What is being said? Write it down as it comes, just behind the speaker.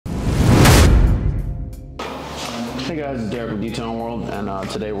Hey guys, it's Derek with Detailing World, and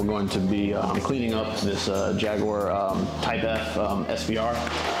today we're going to be cleaning up this Jaguar Type F SVR,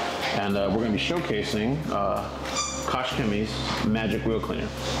 and we're going to be showcasing Koch Chemie's Magic Wheel Cleaner.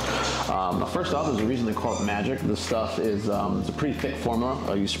 First off, there's a reason they call it Magic. This stuff is it's a pretty thick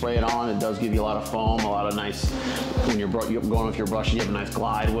formula. You spray it on, it does give you a lot of foam, a lot of nice, when you're going with your brush, you have a nice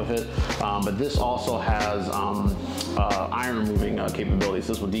glide with it. But this also has iron removing capabilities.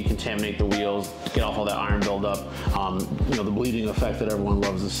 This will decontaminate the wheels, get off all that iron buildup, you know, the bleeding effect that everyone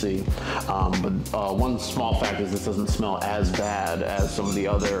loves to see. But one small fact is this doesn't smell as bad as some of the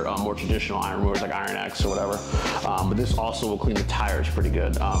other more traditional iron removers like Iron X or whatever. But this also will clean the tires pretty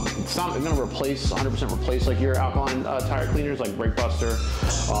good. It's not going to replace, 100% replace like your alkaline tire cleaners like Brake Buster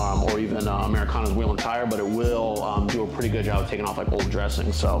or even Americana's Wheel and Tire, but it will do a pretty good job of taking off like old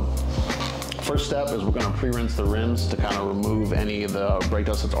dressings. So first step is we're going to pre-rinse the rims to kind of remove any of the brake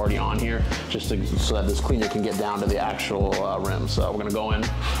dust that's already on here, just so that this cleaner can get down to the actual rims. So we're going to go in,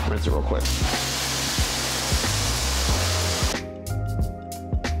 rinse it real quick.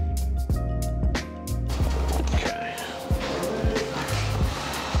 Okay.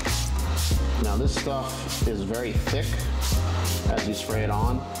 Now this stuff is very thick as you spray it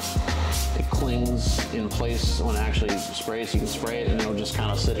on. It clings in place when it actually sprays. So you can spray it and it'll just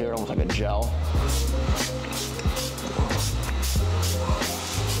kind of sit here almost like a gel.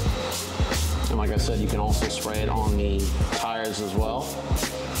 And like I said, you can also spray it on the tires as well.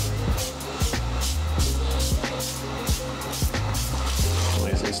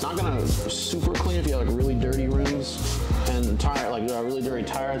 It's not gonna super clean if you have like really dirty rims and really dirty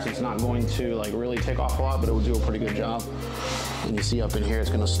tires. It's not going to like really take off a lot, but it will do a pretty good job. And you see up in here, it's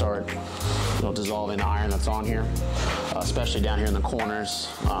gonna start, dissolving the iron that's on here, especially down here in the corners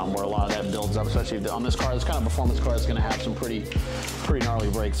where a lot of that builds up, especially on this car. This kind of performance car is gonna have some pretty gnarly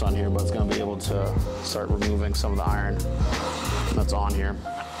brakes on here, but it's gonna be able to start removing some of the iron that's on here.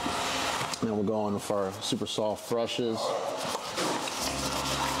 And then we'll go in for our super soft brushes.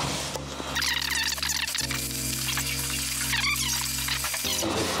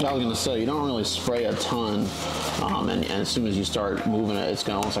 I was going to say, you don't really spray a ton, and as soon as you start moving it, it's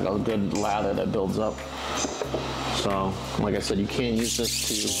going to almost like a good lather that builds up. So, like I said, you can use this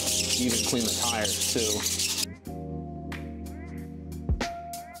to even clean the tires too.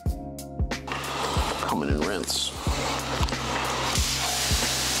 Come in and rinse.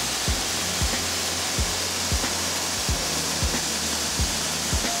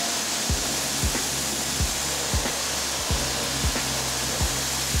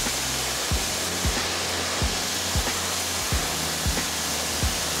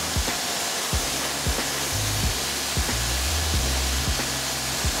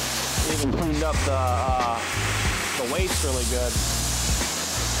 Even cleaned up the waste really good.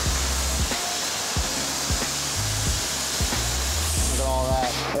 Look at all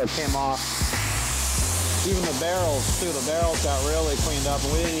that. It came off. Even the barrels too. The barrels got really cleaned up,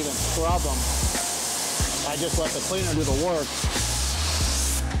 and we didn't even scrub them. I just let the cleaner do the work.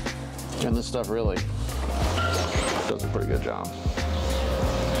 And this stuff really does a pretty good job.